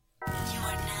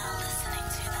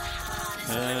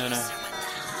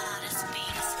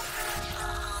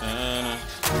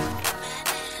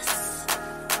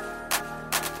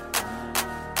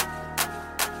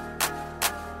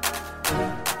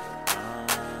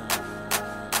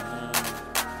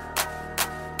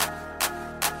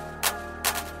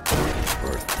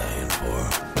Worth dying for,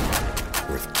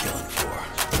 worth killing for,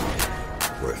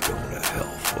 worth going to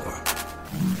hell for.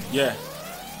 Yeah.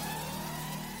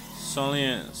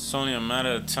 It's only a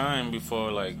matter of time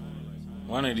before like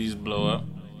one of these blow up.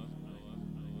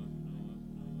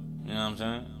 You know what I'm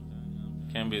saying?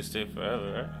 Can't be a state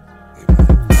forever, right?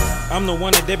 I'm the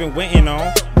one that they been waiting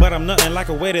on, but I'm nothing like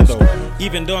a waiter though.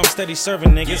 Even though I'm steady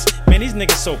serving niggas, man, these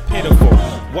niggas so pitiful.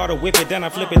 Water whip it, then I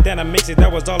flip it, then I mix it,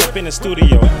 that was all up in the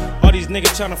studio. All these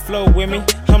niggas tryna flow with me,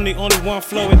 I'm the only one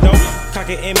flowing though. Cock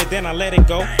it, aim it, then I let it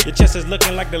go. Your chest is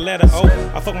looking like the letter O.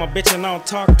 I fuck my bitch and I don't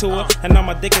talk to her, and now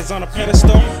my dick is on a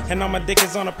pedestal.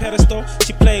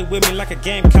 She played with me like a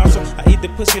game console. I eat the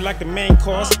pussy like the main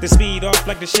course, then speed off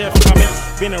like the chef coming.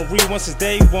 Been a real one since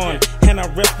day one, and I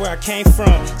rep where I came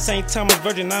from. St. Thomas,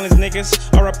 Virgin Islands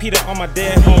niggas, R.I.P. to all my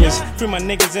dead homies. Free my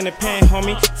niggas in the pen,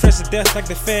 homie. Fresh to death like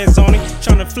the feds on it.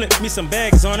 Tryna flip me some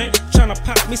bags on it, tryna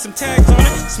pop me some tags on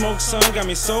it. Smoke sun got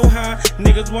me so high,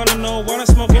 niggas wanna know what I'm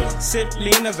smoking. Sip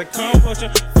lean as a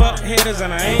composure, fuck haters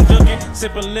and I ain't joking.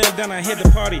 Sip a little, then I hit the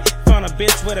party. Found a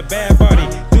bitch with a bad body,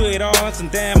 do it all on some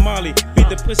damn Molly. Beat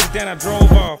the pussy, then I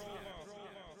drove off.